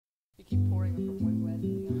keep pouring from one glass to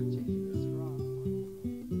the other, changing the straw.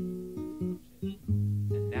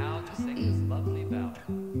 And now to sing this lovely ballad,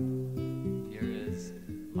 here is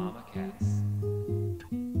Mama Cass.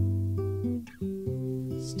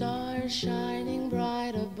 Stars shining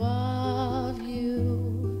bright above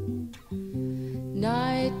you,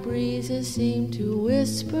 night breezes seem to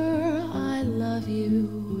whisper, I love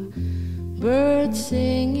you. Birds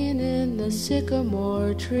singing in the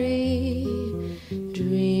sycamore tree,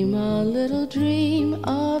 dream a little dream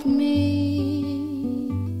of me.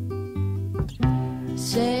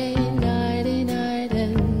 Say nighty-night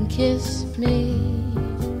and kiss me.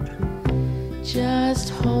 Just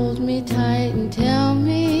hold me tight and tell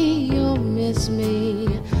me you'll miss me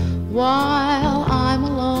while I'm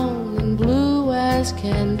alone and blue as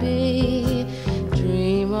can be.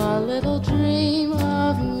 Dream a little dream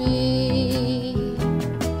of me.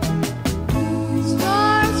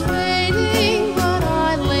 Stars fading, but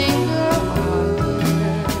I linger on,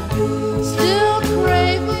 dear, still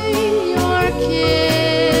craving your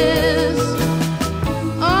kiss.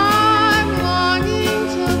 I'm longing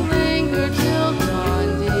to linger till dawn,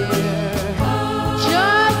 dear,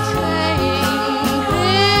 just saying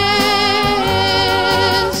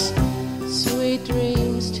this. Sweet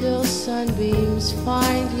dreams till sunbeams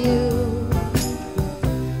find you,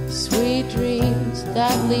 sweet dreams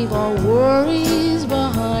that leave all worries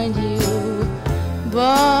behind you.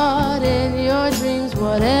 But in your dreams,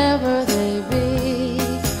 whatever they be,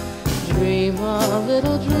 dream a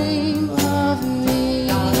little dream of me.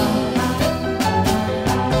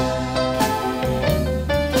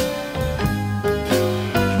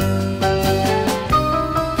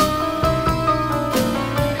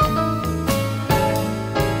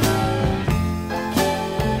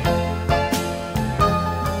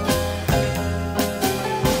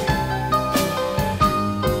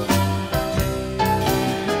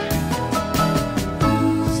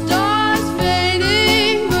 Stars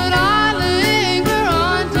fading, but I linger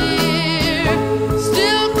on, dear,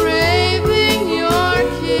 still craving your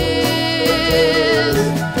kiss.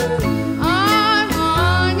 I'm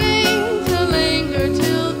longing to linger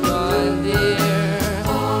till dawn, dear,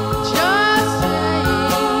 just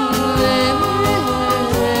saying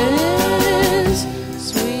this.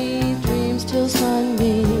 Sweet dreams till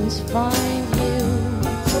sunbeams find you,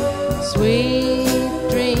 sweet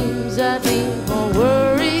dreams that leave all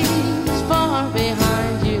worries far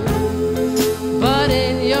behind you. But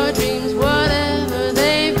in your dreams, whatever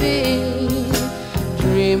they be,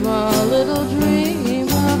 dream a little dream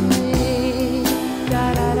of me.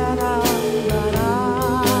 Da da da da da da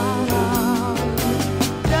da.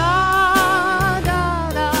 Da da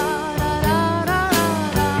da da da da da.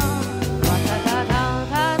 Da da da da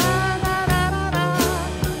da da da da.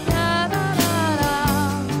 Da da da da.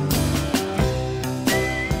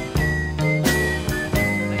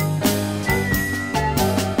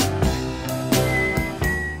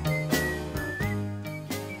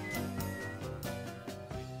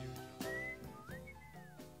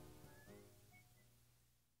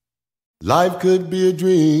 Life could be a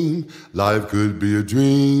dream, life could be a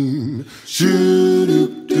dream.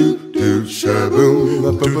 Shoo-doo-doo-doo,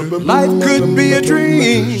 shaboom. Life could be a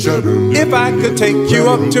dream if I could take you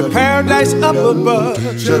up to paradise up above,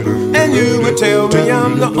 and you would tell me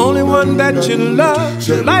I'm the only one that you love.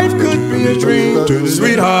 Life could be a dream,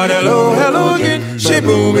 sweetheart. Hello, hello again.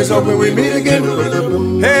 Shaboom, it's hoping we meet again.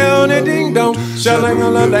 Hell, ding dong,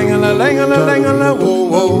 shalangala, langala, langala, langala, whoa,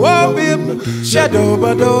 whoa, whoa, bib, shadow,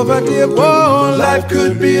 ba dip. Whoa, life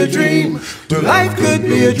could be a dream. Life could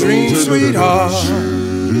be a dream, sweetheart.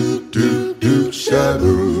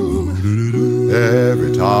 Shaboom.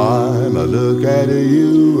 Every time I look at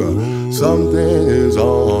you, something is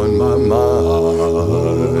on my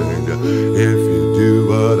mind. If you do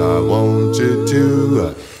what I want you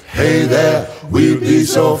to, hey there, we'd be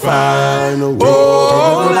so fine.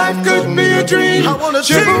 Oh, life could be a dream.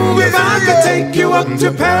 Shaboom, if I could take you up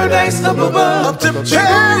to paradise up above.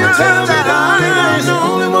 Shaboom, you tell me, darling, I'm the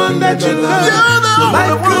only one that you love.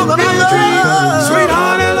 Life could be a dream.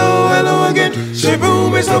 Sweetheart, hello, hello again.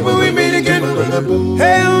 Shaboom, it's hoping we meet again.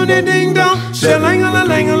 Hey, on the ding dong. Shalangala,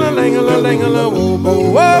 langala, langala, langala, whoa,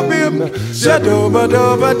 whoa, whoa, bib. Shadoba,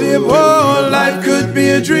 doba, dip. Oh, life could be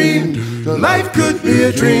a dream. Life could be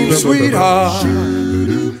a dream, sweetheart.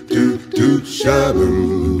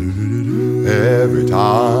 Shaboom. Every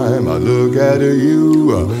time I look at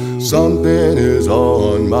you, something is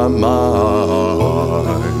on my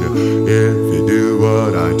mind. If you do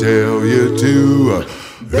what I tell you to,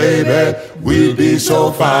 baby, we'd be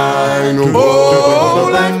so fine. Oh,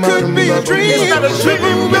 life could be a dream. It's not a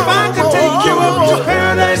dream if I could take you up to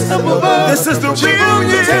paradise up above. This is the real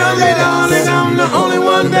you. Tell me, darling, I'm the only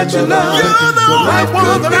one that you love. You're the life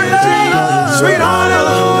could be a dream. Sweetheart,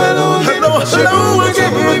 hello, hello, hello, hello. I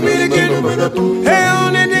can't wait me to get hey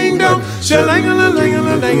on the ding dong. Shalangala,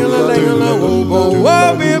 whoa,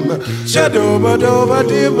 whoa, bim. Shadoba, doba,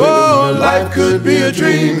 dib. Oh, life could be a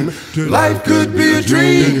dream. Life could be a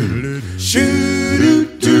dream. Shoo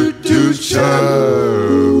doo doo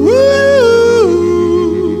shoo.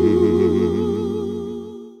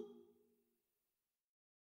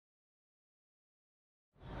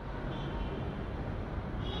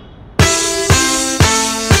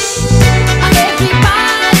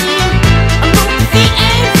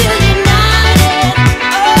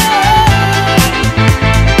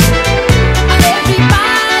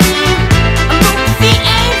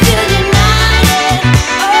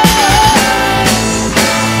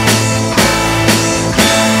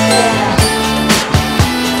 Yeah.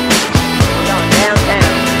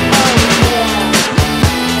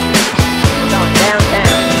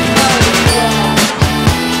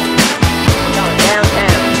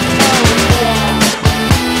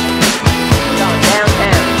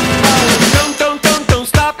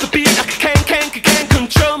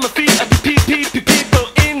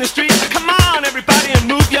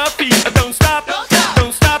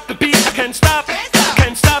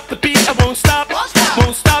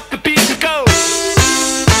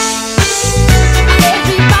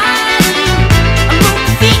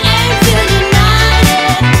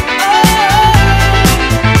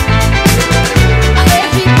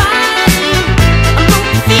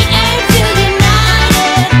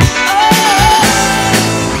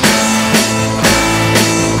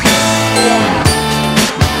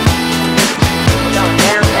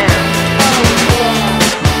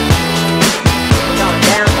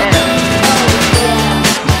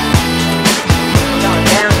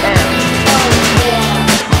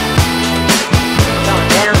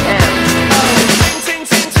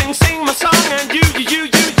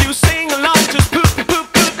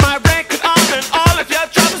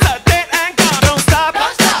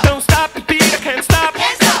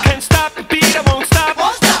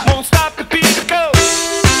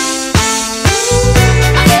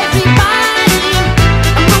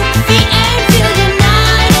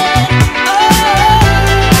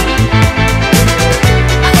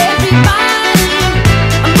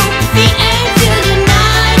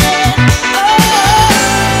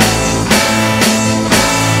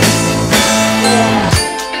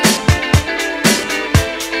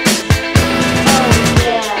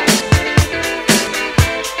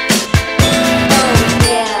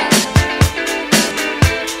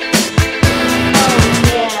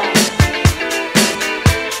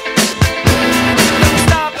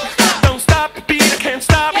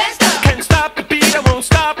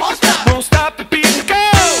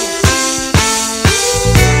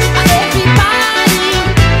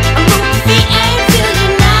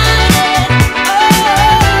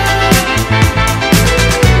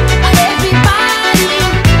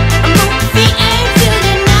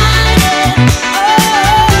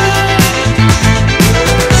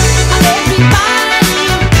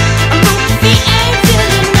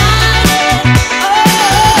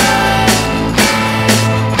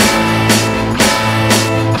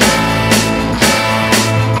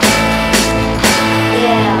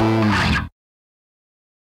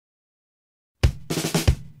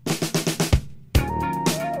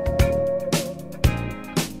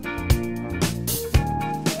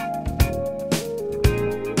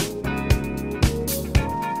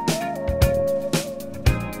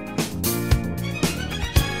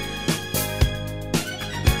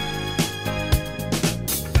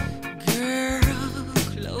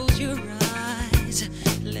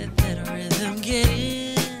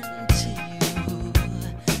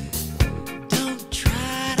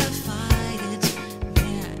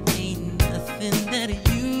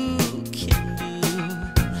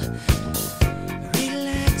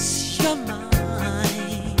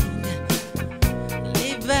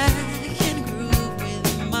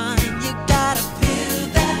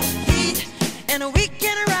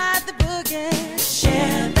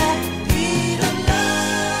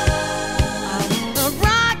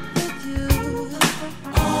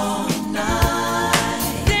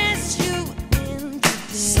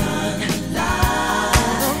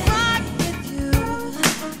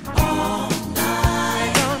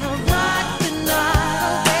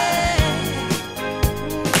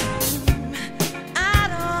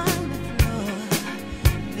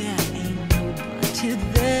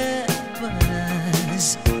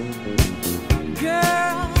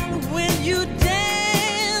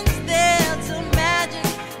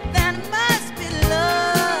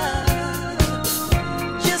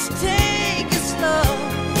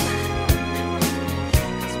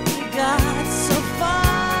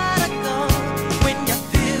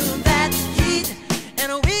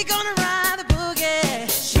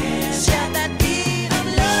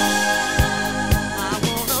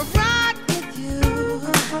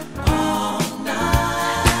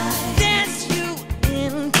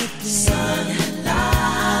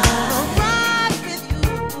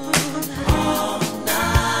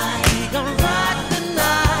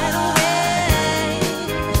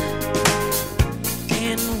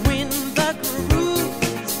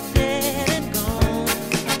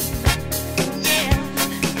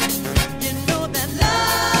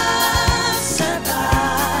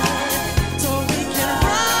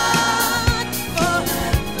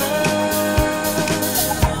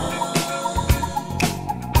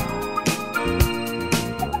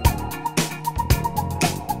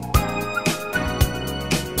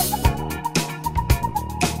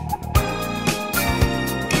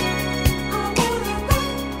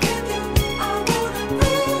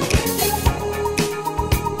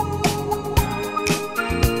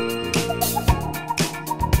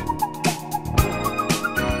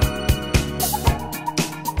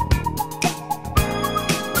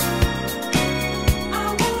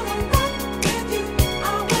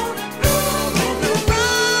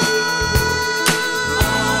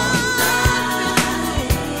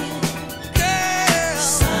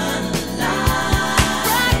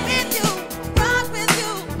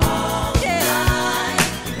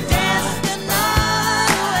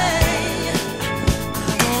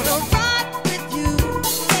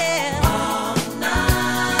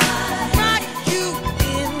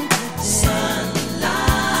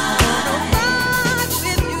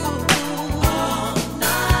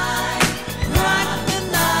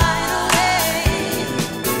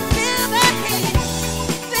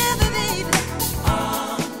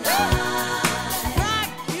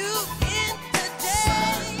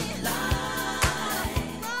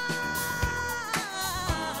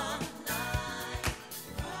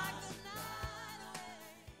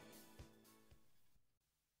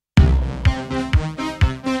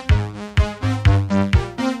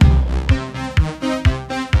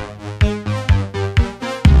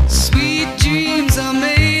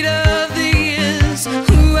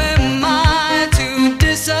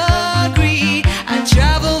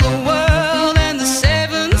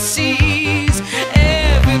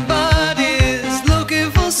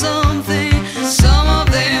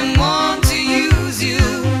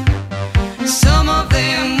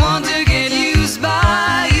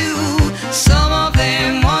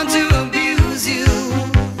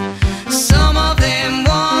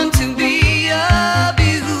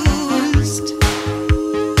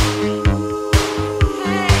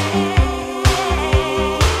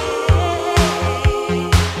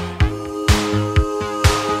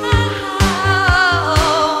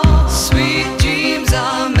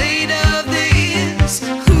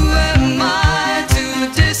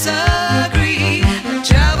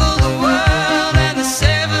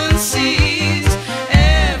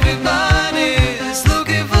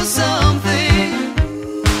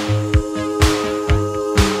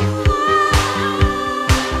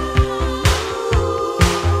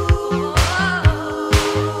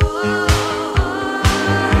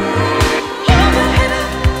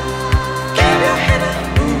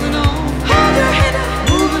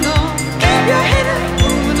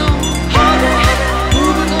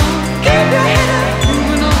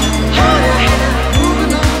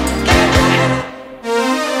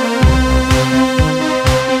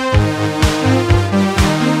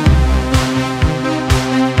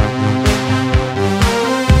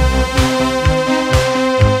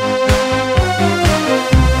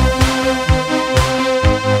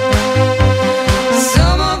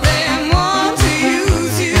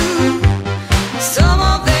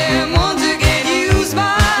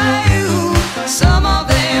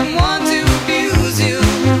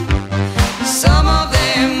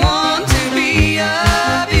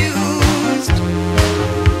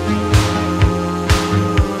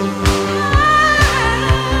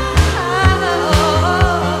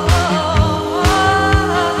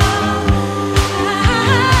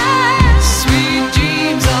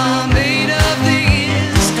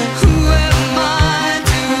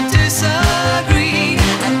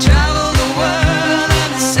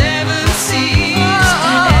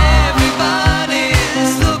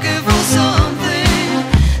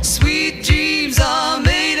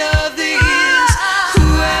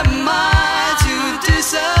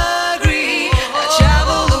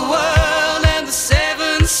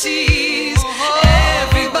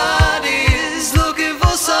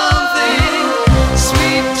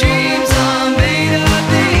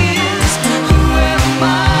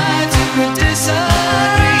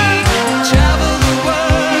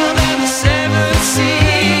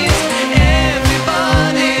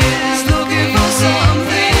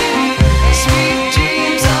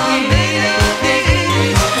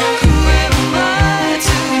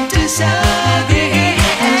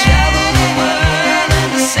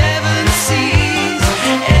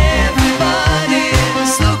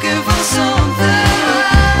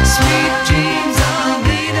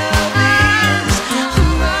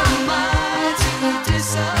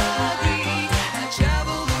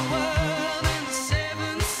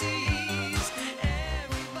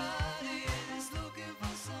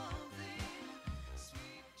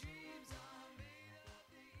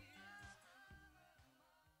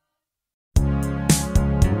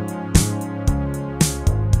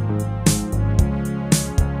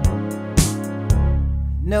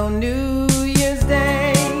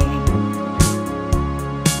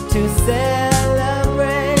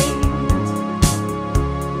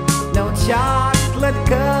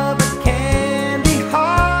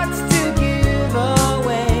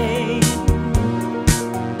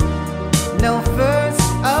 no first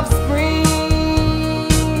of spring,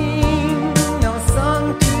 no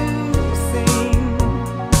song to sing.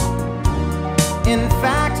 In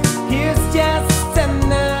fact, here's just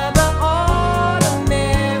another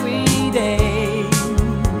ordinary day.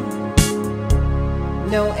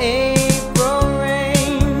 No April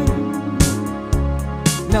rain,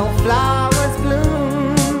 no flowers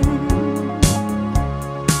bloom,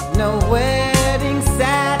 no wedding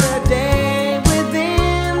Saturday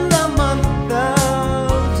within the month of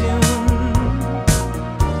June.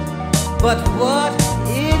 But what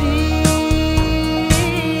it is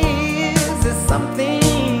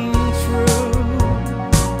something true,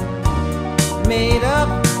 made up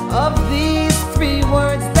of these three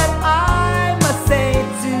words that I must say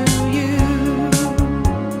to you.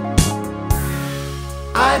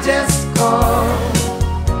 I just called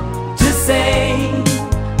to say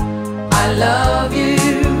I love you.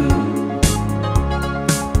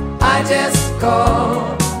 I just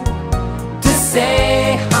called to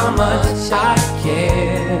say how much I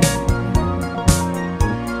care.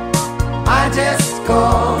 I just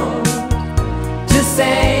called to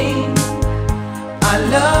say I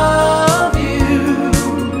love you,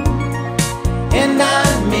 and I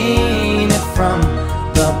mean it from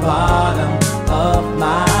the bottom of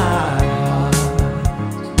my heart.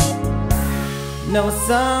 No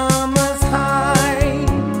summer's high,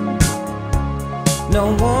 no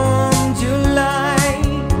warm July,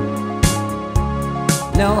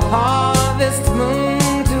 no harvest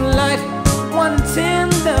moon to light one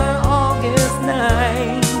tender August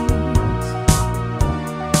night,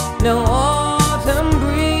 no autumn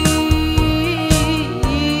breeze,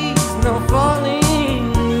 no falling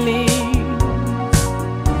leaves,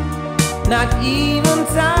 not even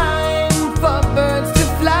time for birds to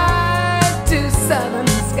fly to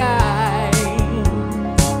southern skies,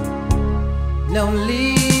 no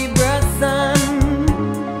Libra sun,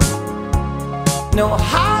 no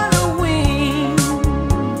Halloween,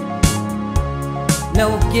 no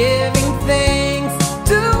giving thanks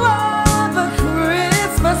to all the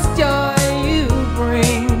Christmas joy you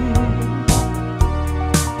bring.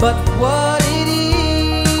 But what it is,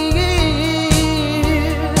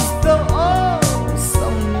 though oh so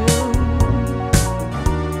new,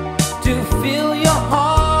 to fill your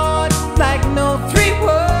heart like no three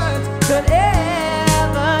words could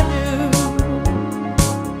ever do.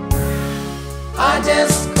 I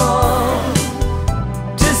just called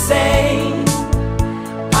to say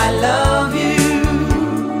I love you.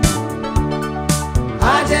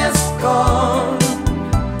 I just called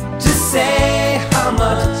to say how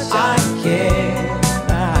much I care.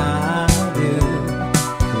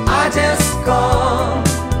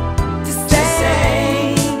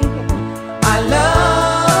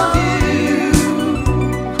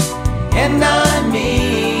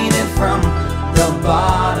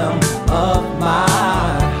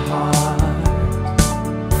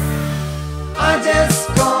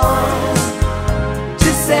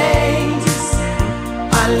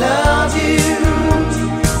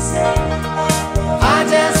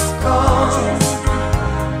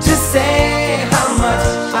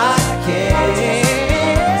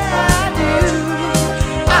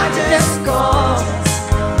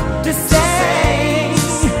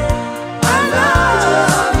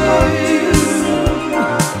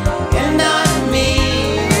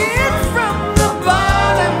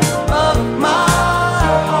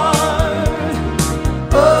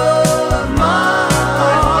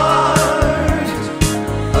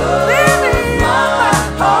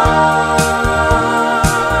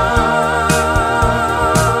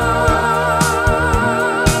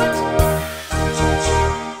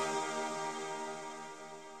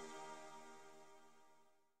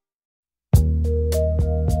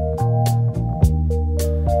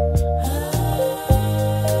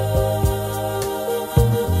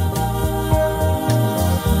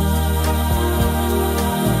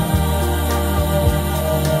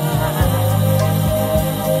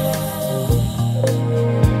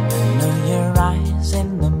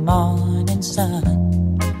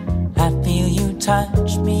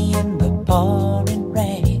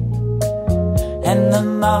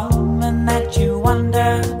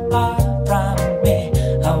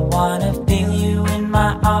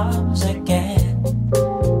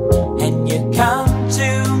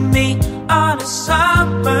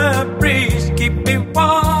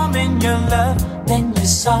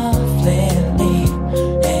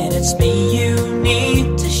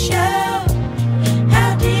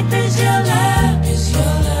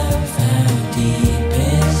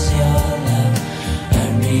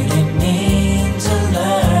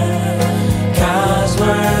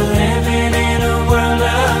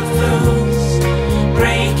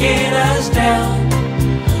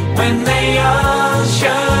 when they all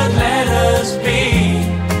should let us be.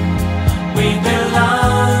 We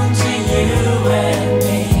belong to you and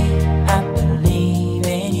me. I believe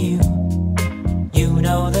in you. You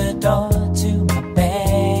know the door to my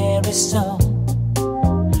very soul.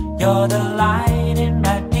 You're the light in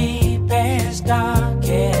my deepest,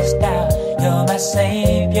 darkest doubt. You're my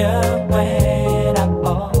savior when I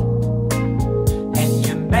fall. And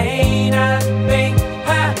you may not think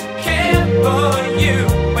I care for you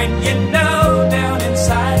when you know down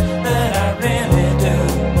inside that I really do.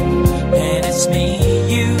 And it's me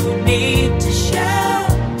you need to show.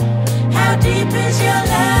 How deep is your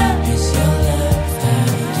love? Is your love? How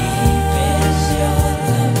deep is your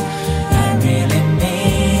love? I really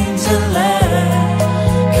mean to love.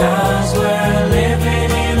 'Cause we're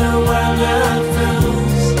living in a world of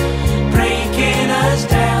fools, breaking us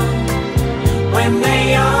down when they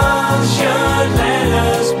all should let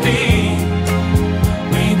us be.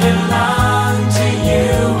 We belong to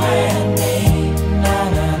you and me. Na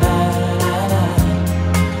na na na na.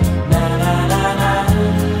 Na na na na.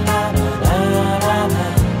 Na na na na na.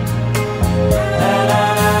 Na na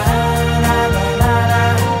na na na na.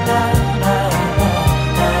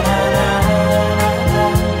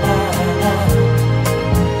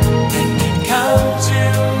 You can come to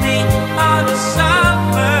me on a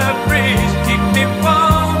summer breeze, keep me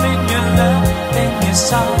warm in your love and your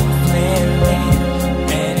softly lean.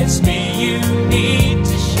 And it's me you need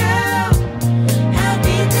to show. How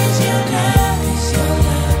deep is your love? Is your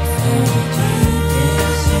love? How deep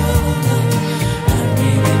is your love? I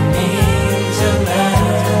really need to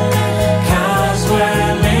love. 'Cause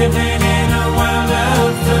we're living in a world of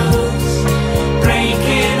fools,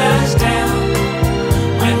 breaking us down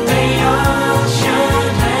when they all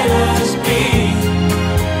should let us be.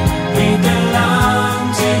 We belong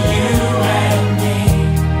to you and me.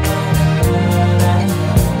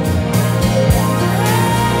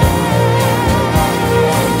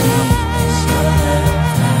 How deep is your love?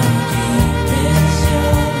 How deep is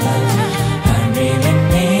your love? I really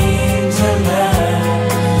mean to love.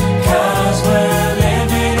 'Cause we're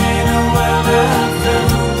living in a world of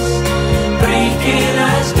fools, breaking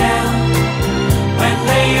us down when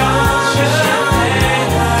they all should let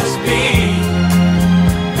us be.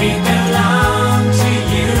 We belong to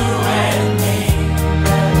you and me.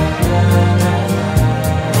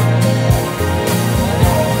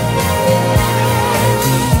 How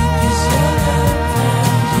deep is your love? How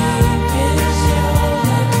deep is your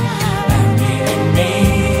love? I really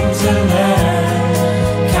mean to love.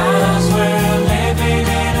 'Cause we're living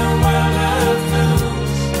in a world of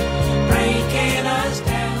fools, breaking us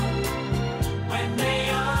down when they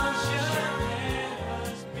all should let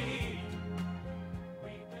us be.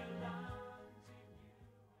 We belong.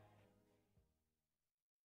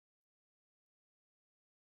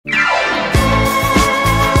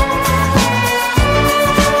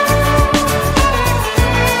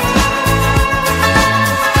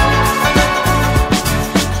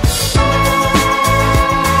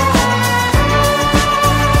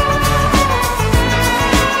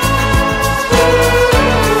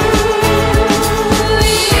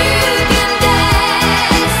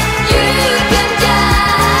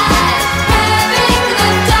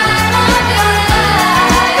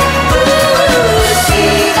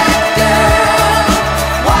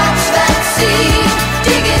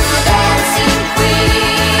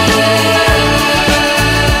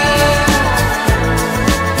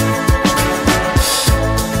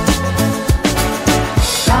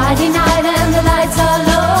 Friday night and the lights are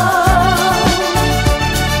low,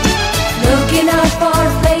 looking out for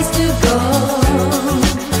a place to go,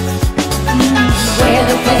 where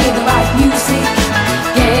they play the right music,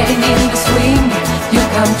 getting in the swing. You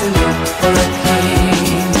come to look for a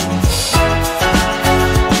king.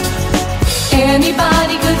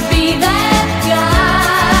 Anybody could be that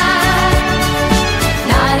guy.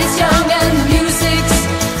 Night is young and the music's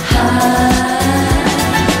high.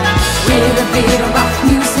 With a bit of rock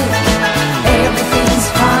music, everything's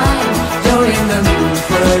fine. You're in the mood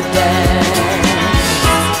for a dance.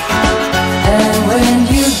 And when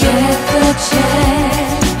you get the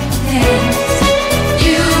chance,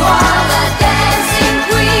 you are the dancing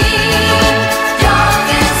queen. Young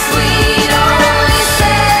and sweet, only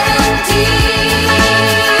 17.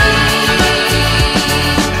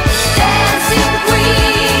 Dancing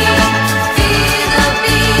queen, feel the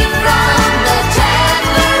beat from the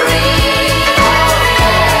tambourine.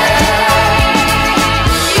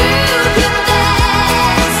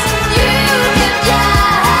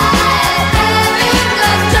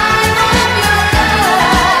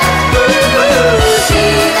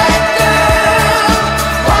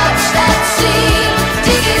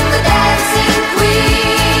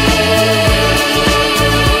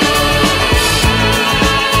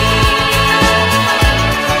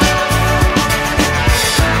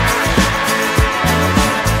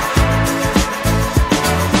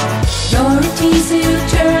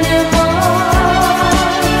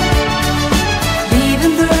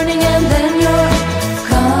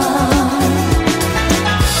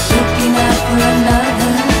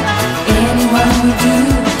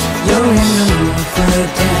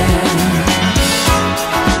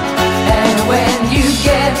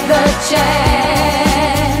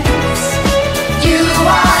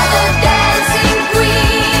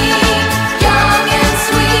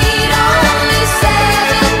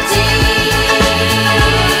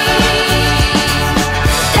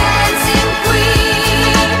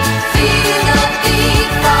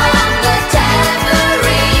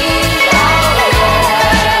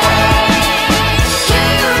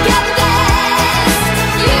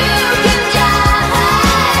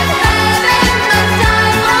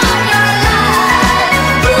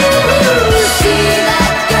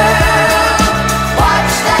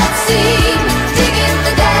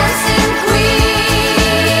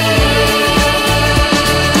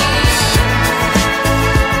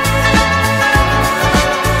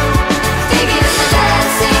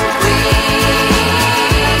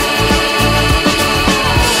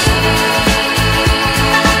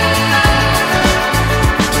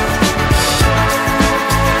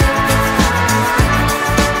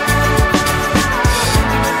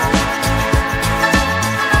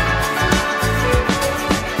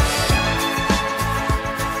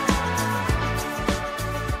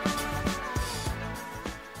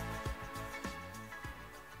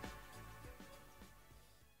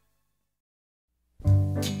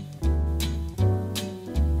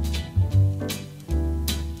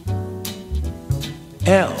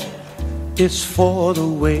 L is for the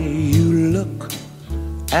way you look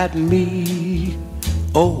at me.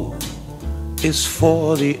 O is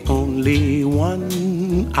for the only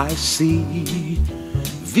one I see.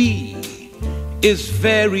 V is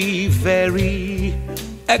very, very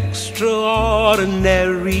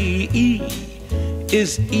extraordinary. E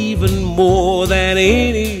is even more than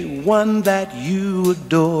anyone that you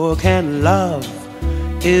adore can love.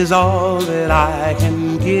 Is all that I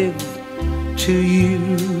can give to you.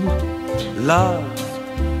 Love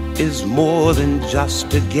is more than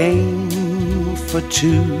just a game for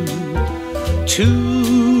two.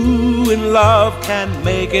 Two in love can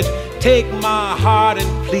make it. Take my heart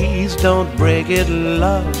and please don't break it.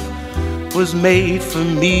 Love was made for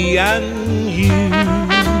me and you.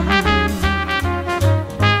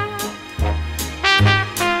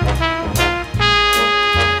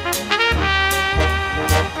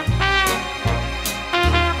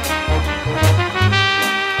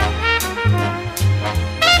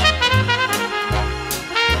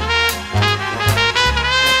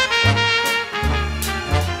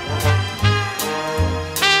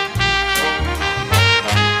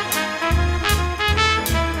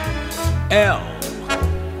 L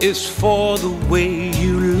is for the way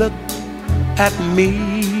you look at me.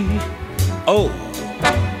 O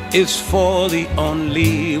is for the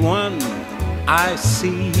only one I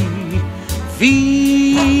see.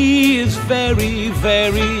 V is very,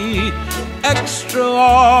 very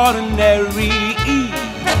extraordinary. E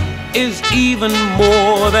is even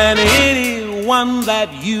more than anyone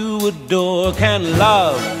that you adore can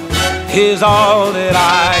love. Is all that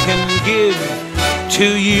I can give to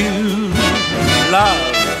you.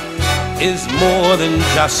 Love is more than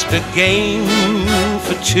just a game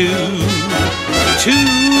for two.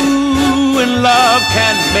 Two in love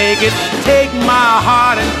can make it. Take my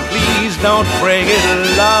heart and please don't break it.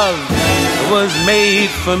 Love was made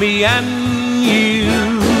for me and you.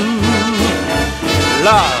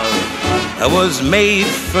 Love was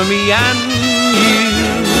made for me and you.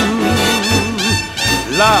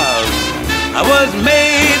 Love was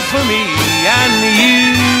made for me and you.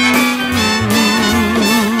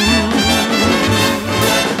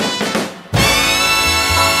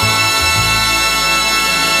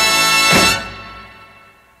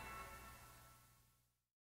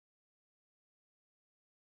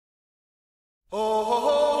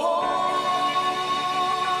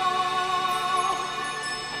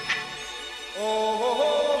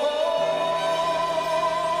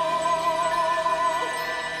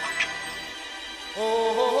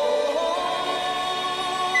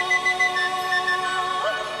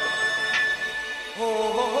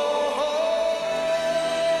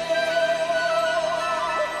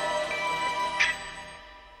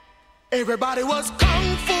 Everybody was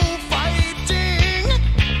kung fu fighting.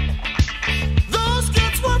 Those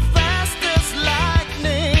kids were fast as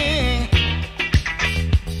lightning.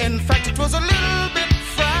 In fact, it was a little bit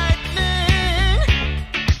frightening,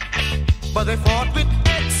 but they fought with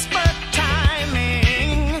expert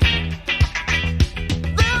timing.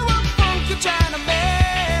 There were funky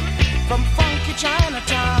Chinamen from funky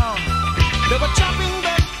Chinatown. They were chopping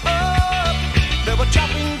them up, they were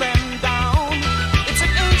chopping them down. It's an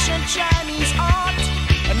ancient Chinese art,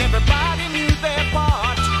 and everybody knew their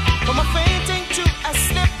part. From a fainting to a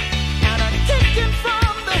slip and a kicking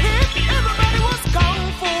from the hip, everybody was kung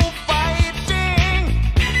fu fighting.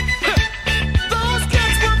 Those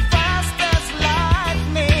kids were fast as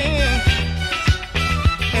lightning.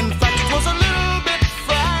 In fact, it was a little bit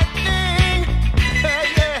frightening,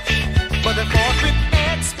 yeah, but they fought with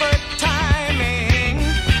expert timing.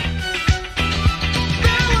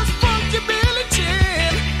 There was Funky Billy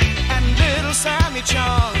Chin and Little Sammy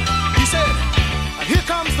Chung. He said, "Here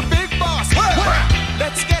comes the big boss.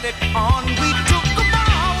 Let's get it on." We took a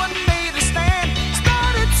bow and made a stand.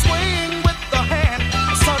 Started swaying with the hand.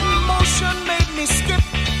 A sudden motion made me skip.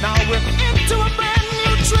 Now we're into a brand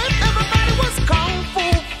new trip. Everybody was kung fu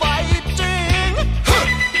fighting.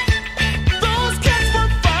 Those kids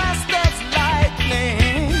were fast as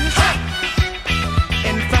lightning.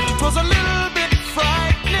 In fact, it was a little bit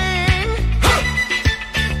frightening,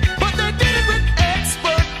 but they did it with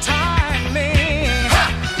expert timing.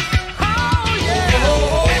 Oh yeah.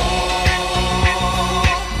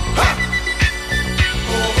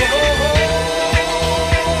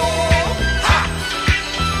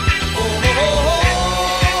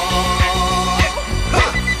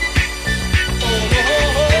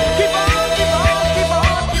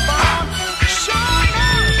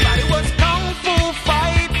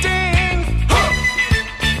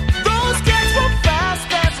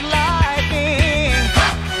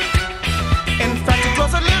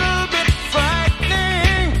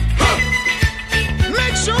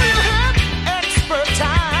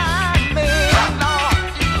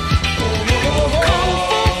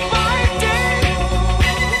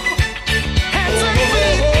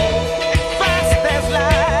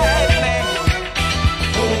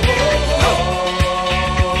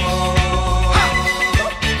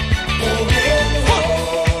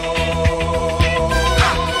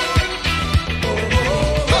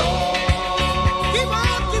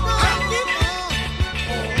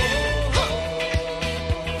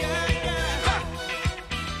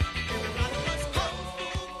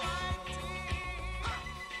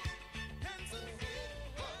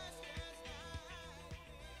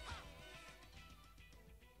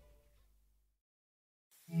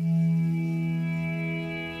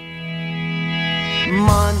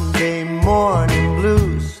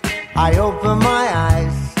 I open my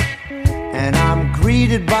eyes and I'm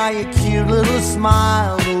greeted by a cute little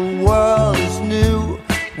smile. The world is new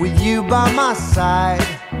with you by my side.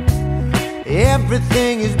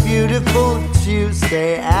 Everything is beautiful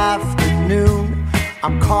Tuesday afternoon.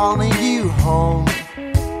 I'm calling you home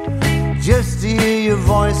just to hear your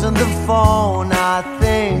voice on the phone. I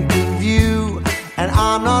think of you and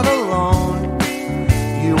I'm not alone.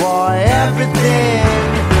 You are everything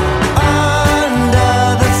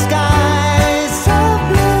under the sky so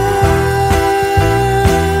blue.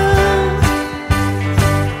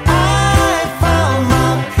 I found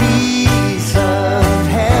my piece of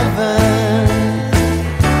heaven,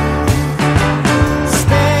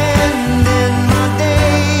 spending my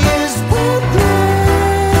days with you.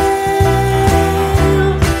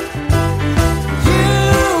 You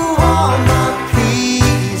are my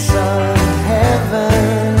piece of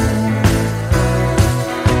heaven.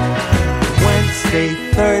 Wednesday,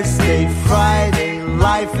 Thursday, Friday,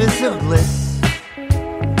 life is a bliss.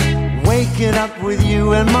 Waking up with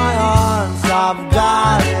you in my arms, I've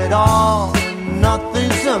got it all and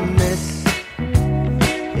nothing's amiss.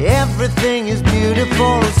 Everything is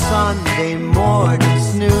beautiful. Sunday morning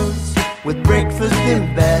snooze with breakfast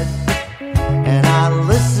in bed, and I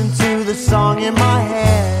listen to the song in my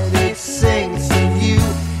head. It sings of you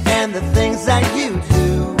and the things that you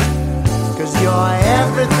do, 'cause you're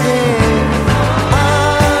everything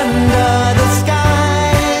under the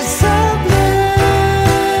sky so blue.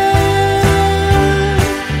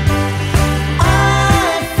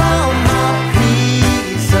 I found my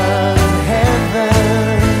piece of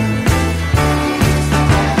heaven,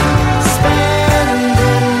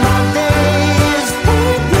 spending my days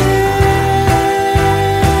with you.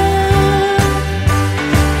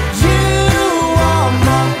 You are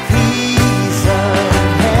my piece of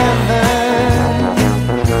heaven.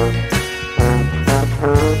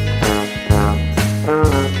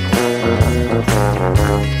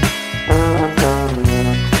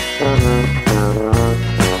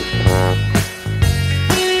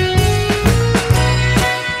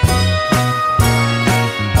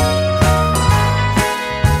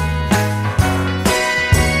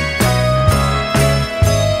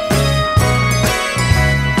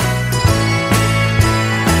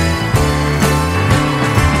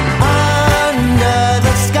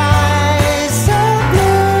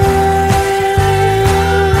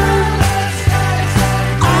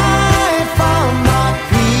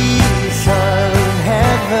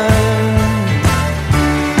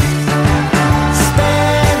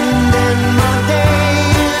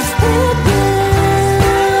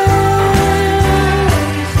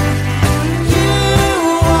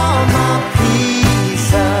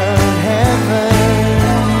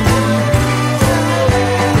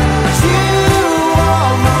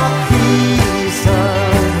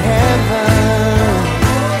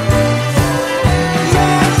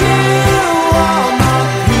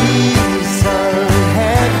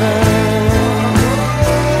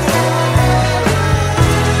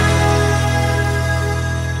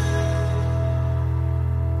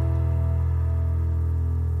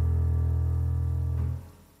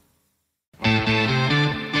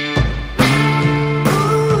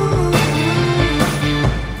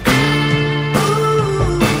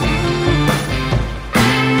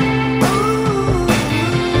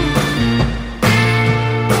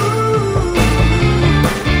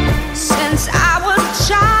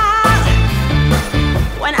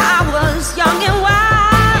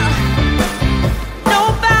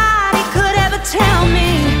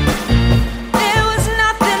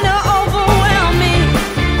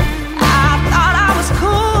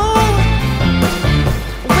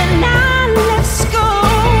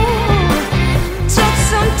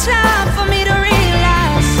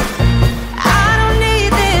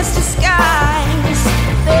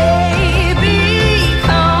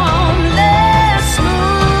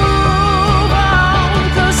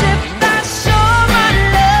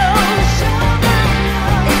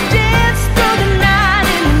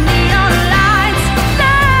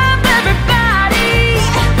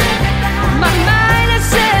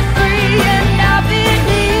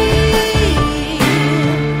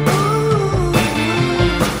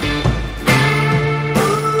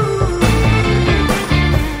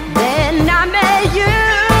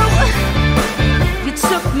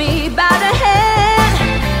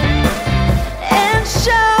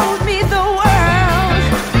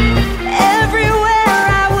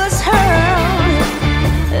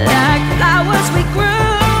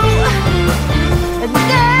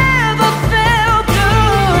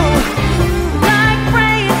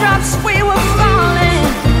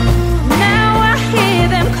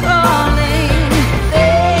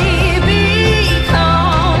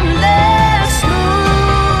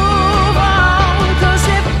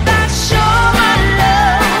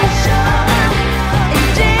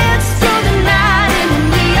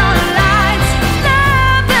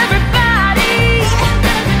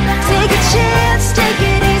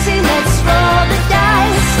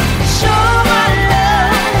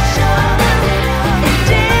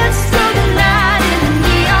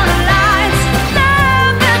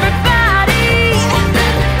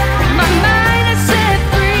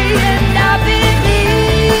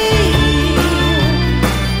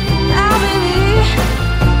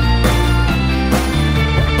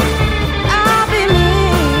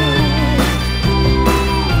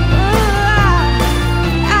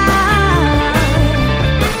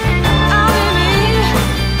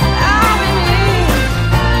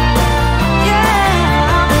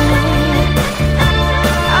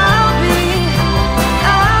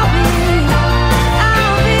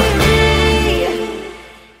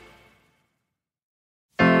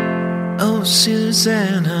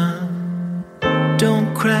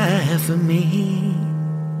 don't cry for me.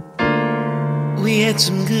 We had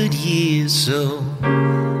some good years, so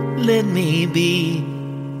let me be.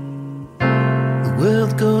 The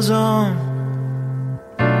world goes on,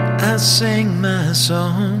 I sang my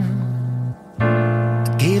song,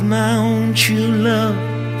 I gave my own true love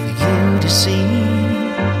for you to see.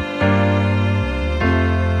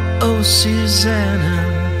 Oh, Susanna,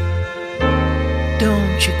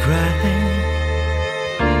 don't you cry.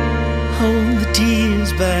 Hold the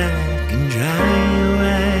tears back and dry your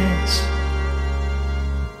eyes.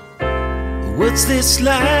 What's this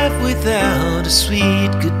life without a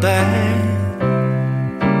sweet goodbye?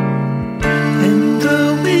 And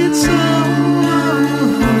though it's over,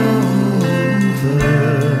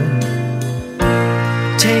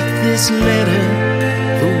 take this letter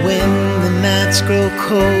for when the nights grow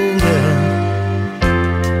colder.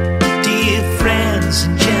 Dear friends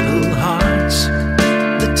and gentle hearts,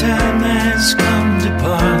 the time has come to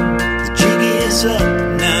part. The jig is up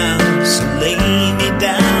now, so lay me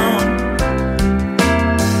down.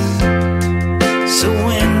 So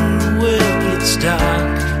when the world gets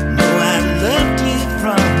dark, know I loved you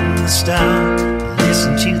from the start.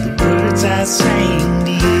 Listen to the words I sang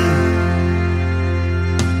to you.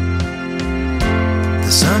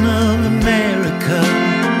 The son of America,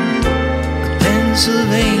 a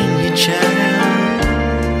Pennsylvania child.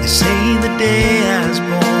 They say the day I was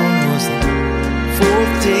born was the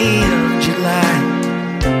 4th day of July.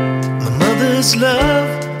 My mother's love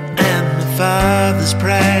and my father's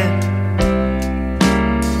pride.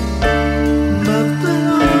 But the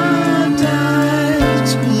hard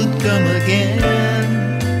times would come again.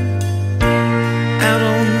 Out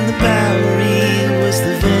on the Bowery was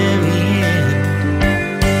the very end.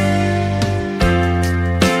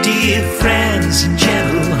 Dear friends and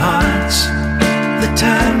gentle hearts, the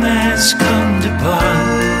time has come to part.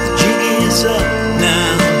 The jig is up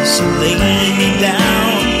now, so lay me down.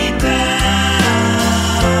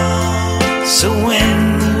 So when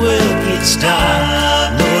the world gets dark,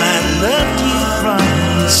 know I loved you from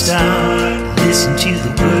the start. Listen to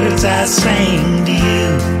the words I sang to you.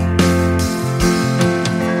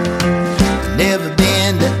 Never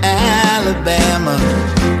been to Alabama,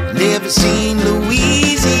 never seen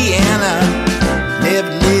Louisiana,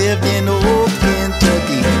 never lived in old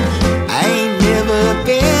Kentucky. I ain't never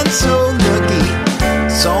been so lucky.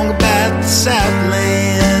 Song about the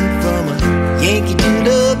Southland from a Yankee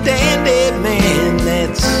Doodle dandy man.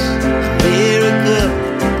 That's America,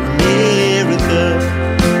 America.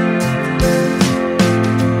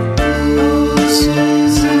 Oh,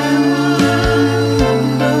 Susanna,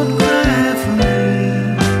 don't cry for me.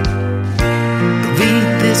 Read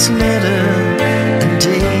this letter and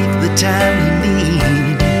take the time you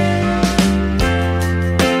need.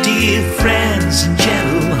 Dear friends and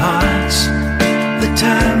gentle hearts, the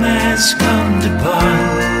time has come to part.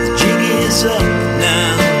 The jig is up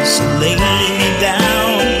now, so lay me down.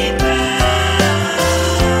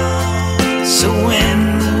 So when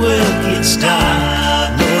the world gets dark,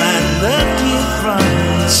 know I loved you from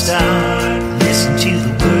the start. Listen to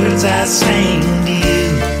the words I sang to you.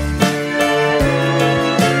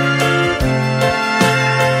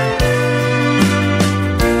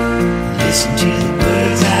 Listen to the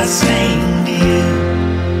words I sang to you.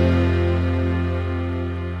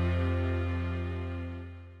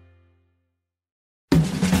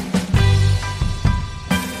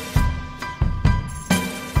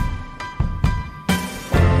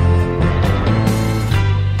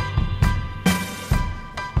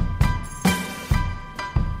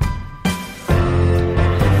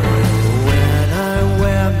 When I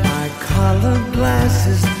wear my colored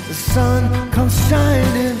glasses, the sun comes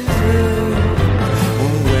shining through.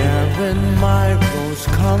 Wearing my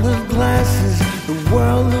rose-colored glasses, the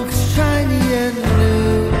world looks shiny and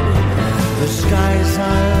new. The skies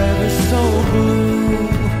are ever so blue.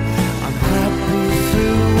 I'm happy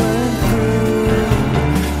through and through.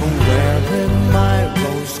 Wearing my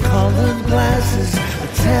rose-colored glasses, I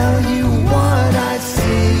tell you what I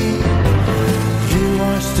see. You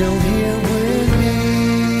are still here with me.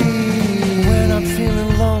 When I'm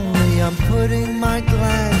feeling lonely, I'm putting my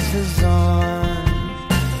glasses on.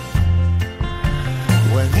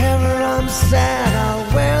 Whenever I'm sad, I'll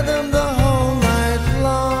wear them the whole night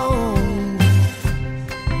long.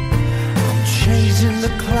 I'm chasing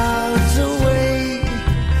the clouds away.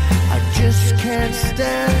 I just can't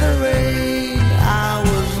stand the rain. I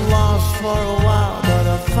was lost for a while, but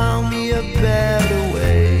I found me a better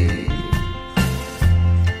way.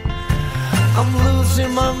 I'm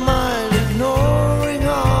losing my mind, ignoring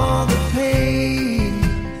all the pain.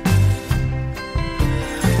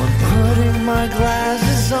 When putting my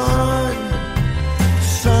glasses on,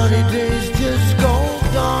 days just go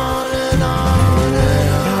on and on and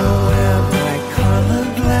on. I wear my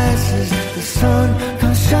colored glasses, the sun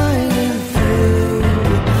comes shining through.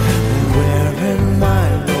 Wearing my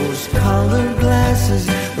rose-colored glasses,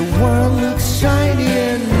 the world looks shiny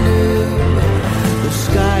and new. The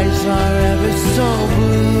skies are ever so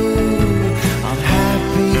blue. I'm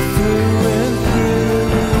happy through and through.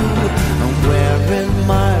 I'm wearing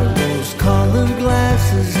my rose-colored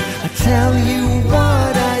glasses. I tell you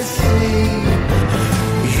what I see.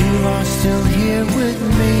 You are still here with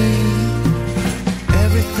me.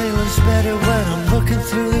 Everything looks better when I'm looking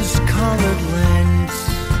through this colored lens.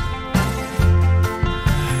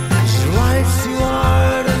 'Cause life's too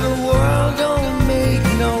hard and the world don't make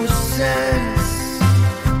no sense.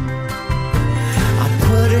 I'm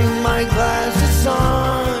putting my glasses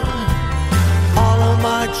on. All of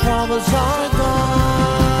my troubles are gone.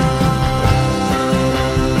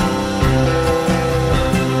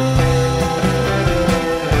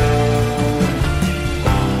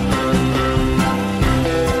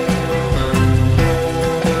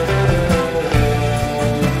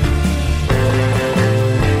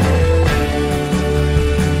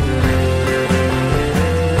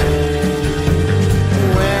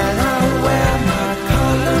 When I wear my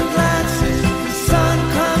colored glasses, the sun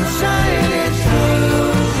comes shining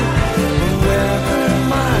through. Wearing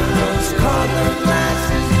my rose-colored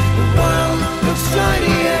glasses, the world looks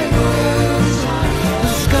shiny and blue.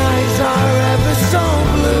 The skies are ever so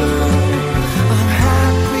blue. I'm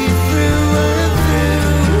happy through and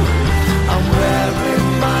through. I'm wearing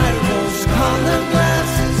my rose-colored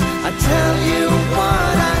glasses. I tell you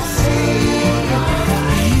what I see.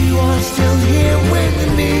 You are still here with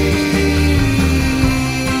me.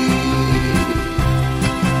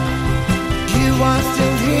 You are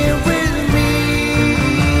still here with me.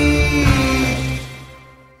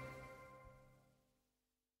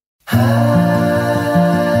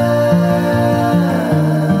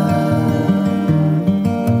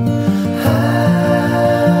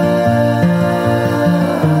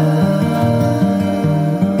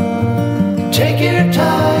 Take your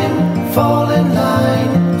time, fall in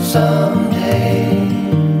line someday.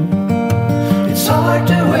 It's hard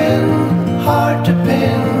to win, hard to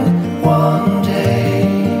pin one day.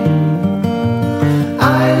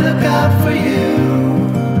 I look out for you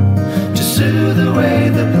to soothe away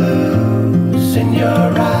the blues in your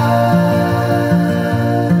eyes.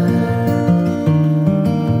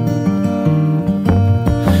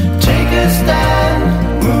 Take a stand,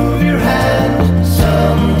 move your hand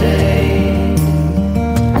someday.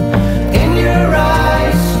 In your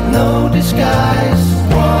eyes, no disguise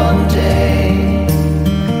one day.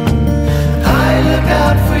 I look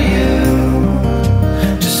out for you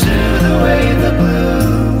to soothe away the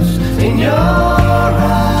blues in your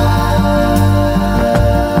eyes.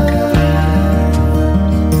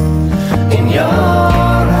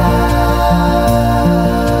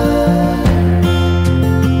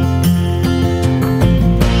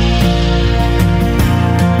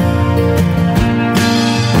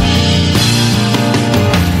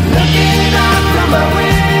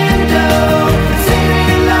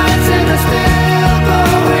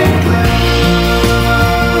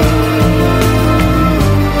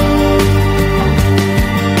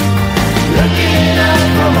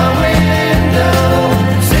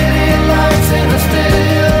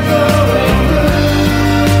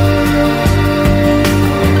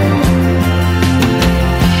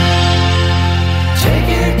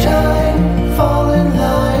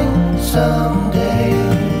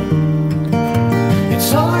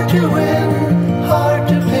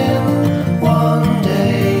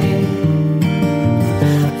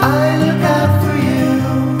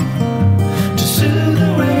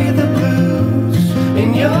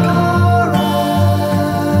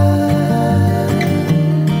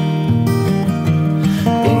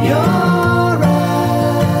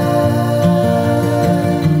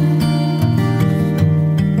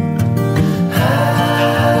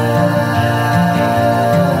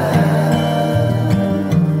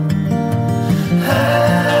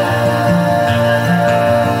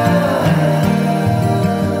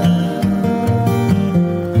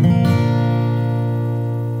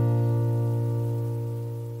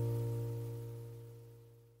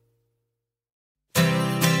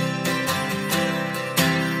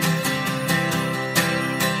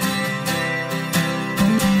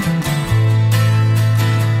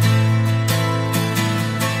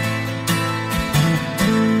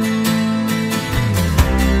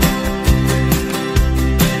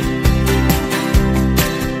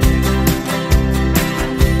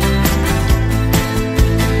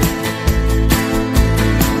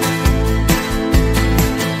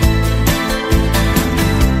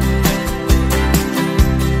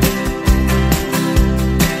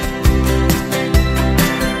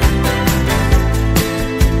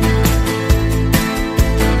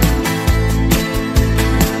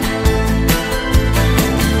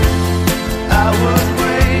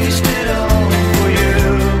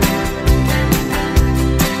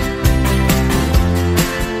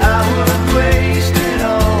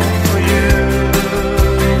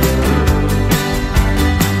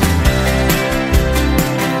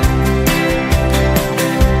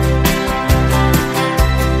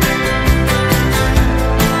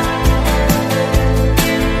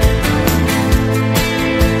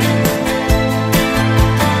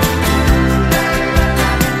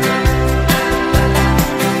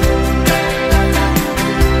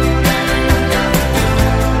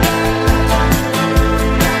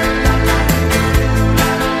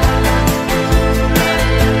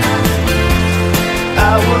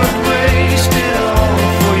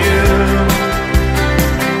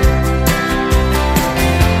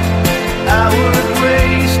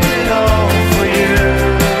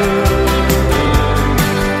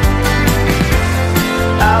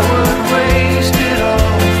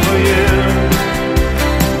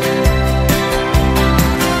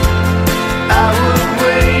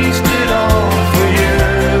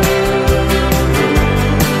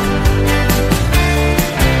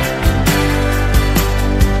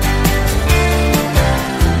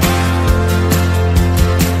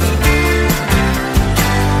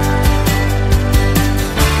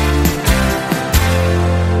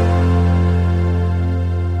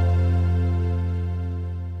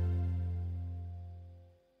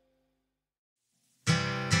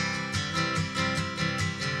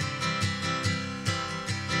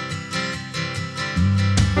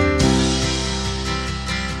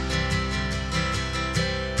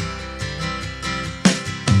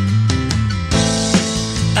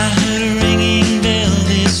 heard a ringing bell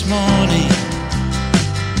this morning,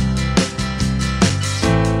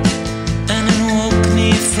 and it woke me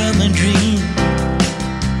from a dream.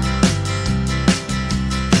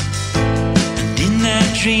 And in that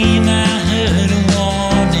dream I heard a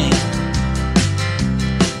warning,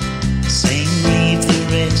 saying leave the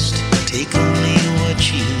rest, take only what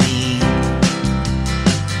you need.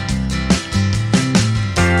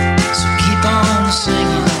 So keep on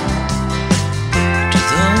singing to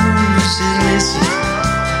those who listen,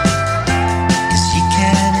 'cause you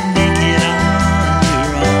can make it on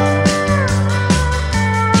your own.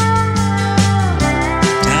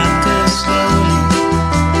 Time goes slowly,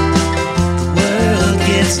 the world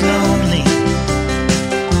gets lonely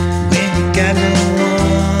when you got no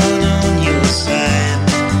one on your side.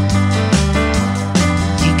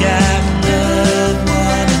 You gotta love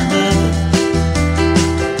one another,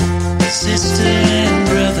 sister and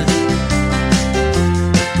brother,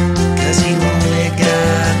 'cause you only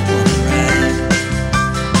got one ride.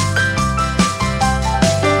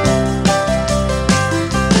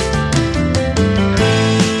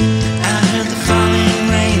 I heard the falling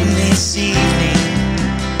rain this evening,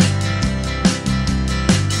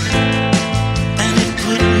 and it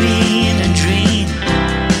put me in a dream.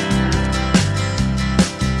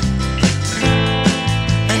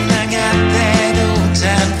 And I got that old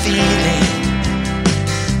time feeling,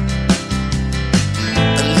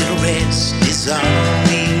 a little rest is all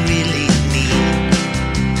we really need.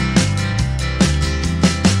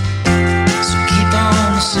 So keep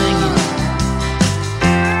on singing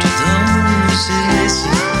to those who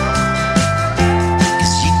listen,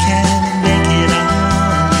 'cause you can make it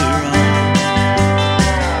on your own.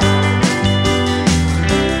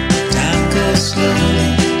 Time goes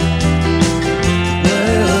slowly, the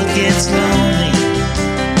world gets lonely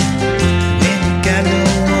when you got no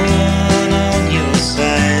one on your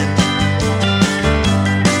side.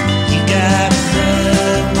 You gotta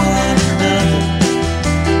love one another,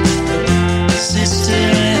 sister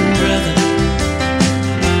and brother,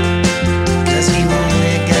 'cause you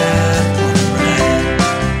only got one ride.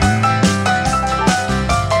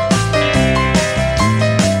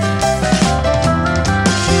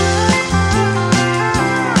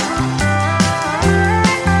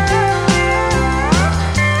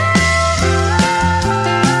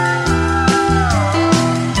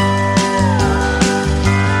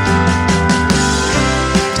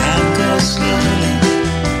 Time goes slowly,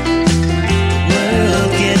 the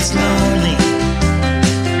world gets lonely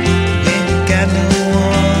when you got no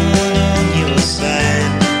one on your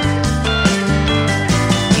side.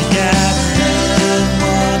 You gotta love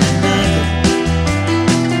one another,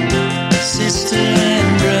 sister and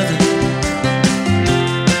brother,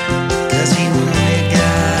 'cause you only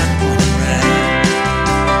got one ride.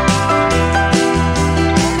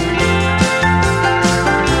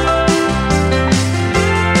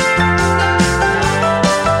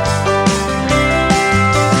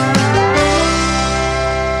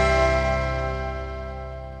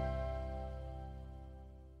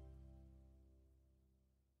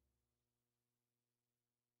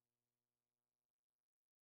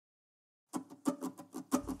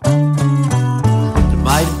 There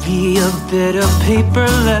might be a bit of paper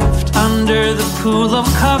left under the pool of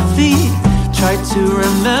coffee. Try to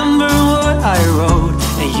remember what I wrote,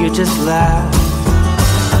 and you just laugh.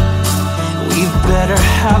 We better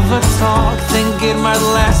have a talk, think it might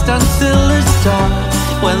last until it's dark.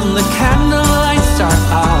 When the candlelights are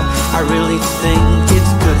out, I really think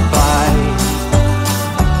it's goodbye.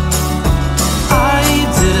 I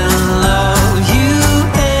didn't love you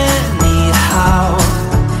anyhow.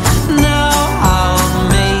 Now I'll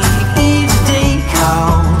make each day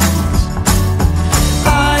count.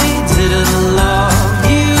 I didn't love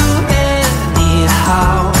you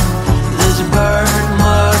anyhow. This bird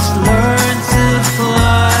must learn to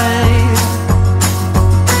fly.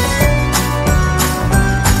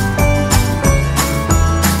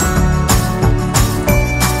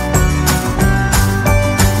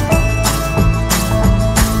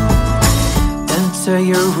 Enter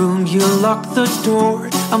your room, you lock the door.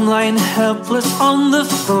 I'm lying helpless on the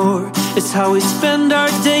floor. It's how we spend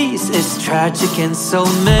our days. It's tragic in so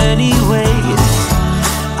many ways.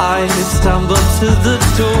 I stumbled to the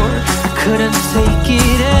door, I couldn't take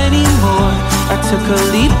it anymore. I took a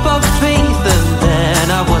leap of faith and then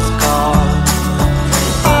I was gone.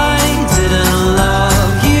 I didn't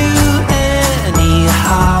love you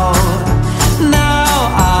anyhow. Now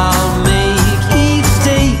I'll make each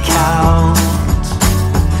day count.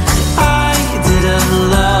 I didn't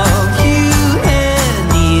love you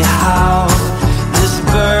anyhow. This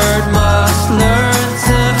bird must learn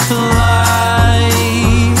to fly.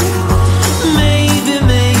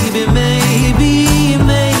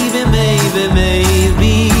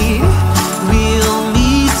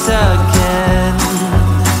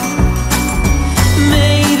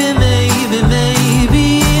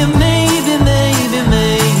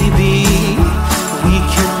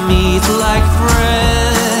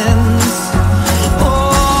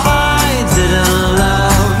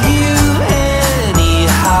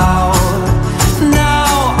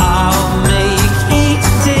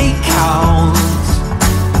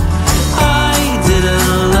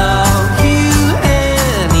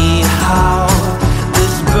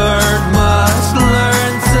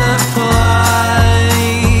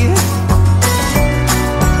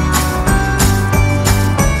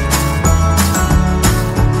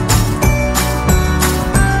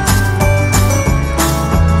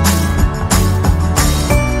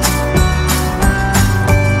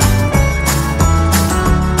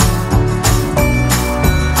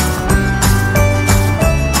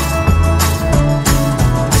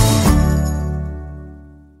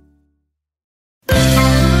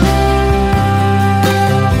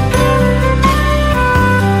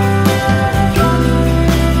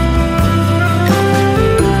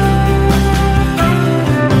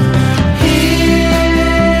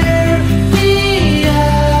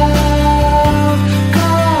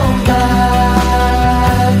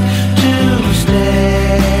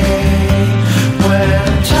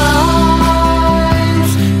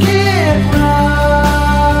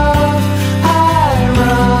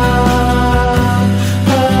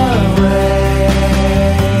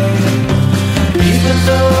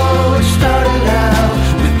 what started out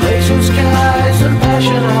with blazing skies and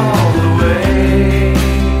passion all the way.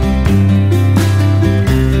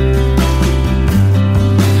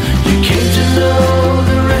 You came to know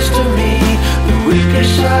the rest of me, the weaker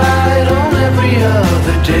side on every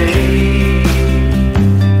other day.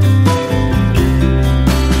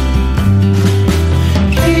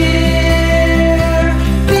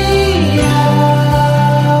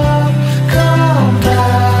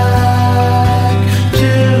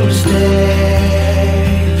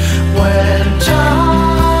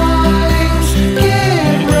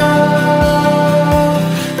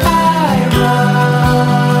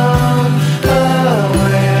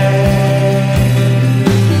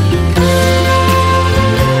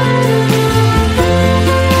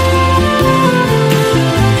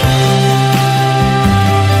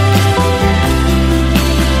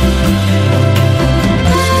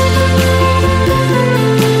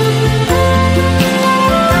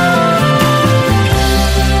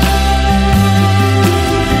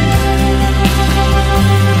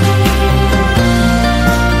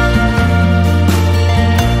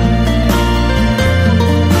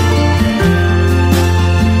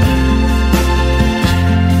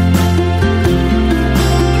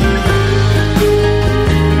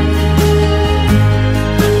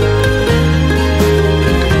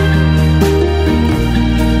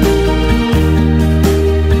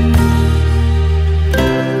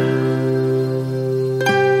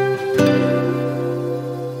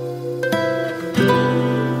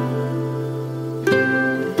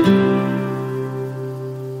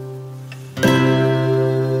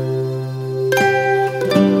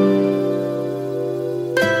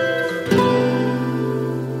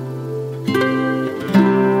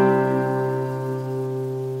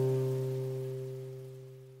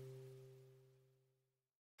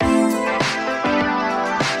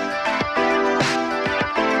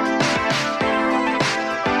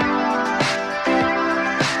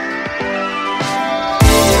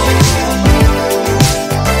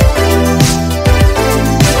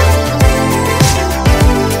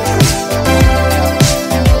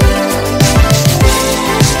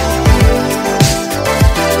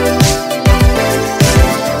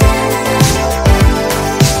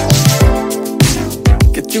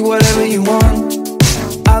 Do whatever you want,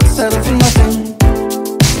 I'll settle for nothing,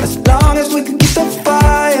 as long as we can keep the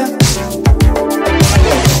fire.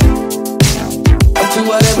 I'll do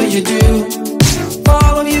whatever you do,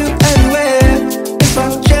 follow you anywhere, if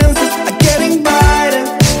our chances are getting brighter.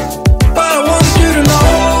 But I want you to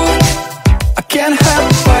know, I can't help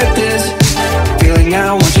but fight this feeling.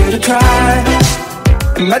 I want you to try,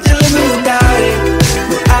 imagine living without it,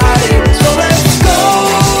 without it. So let's go.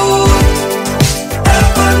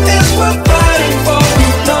 We're fighting for, you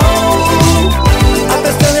know, I've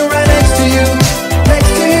been standing right next to you,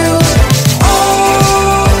 next to you.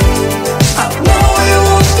 Oh, I know it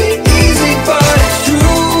won't be easy, but it's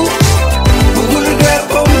true. We will regret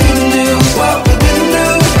what we didn't do, what we didn't do,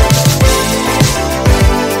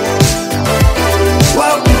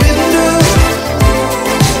 what we didn't do.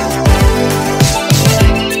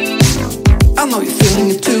 I know you're feeling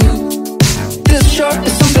it too. This short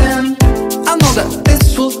is something, I know that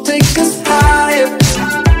this will take us higher.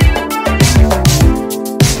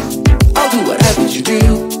 I'll do whatever you do.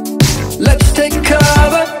 Let's take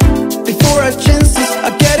cover before our chances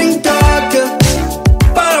are getting darker.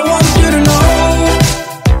 But I want you to know,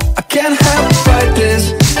 I can't help but fight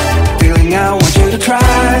this feeling. I want you to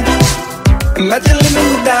try, imagine living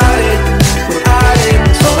without it, without it.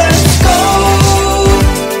 So let's go.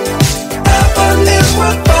 Heaven is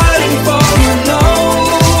worth fighting for, you know.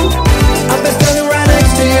 I've been standing right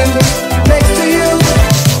next to you, next to you.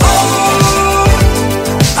 Oh,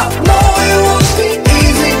 I know it won't be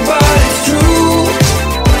easy, but it's true.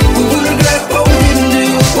 We will regret what we didn't do,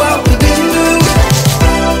 what we didn't do.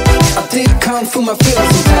 I take count for my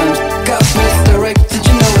feelings sometimes, got misdirected,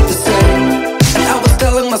 you know what to say. And I was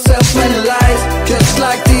telling myself many lies, just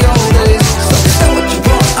like the old days. So is that what you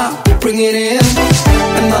want? Bring it in.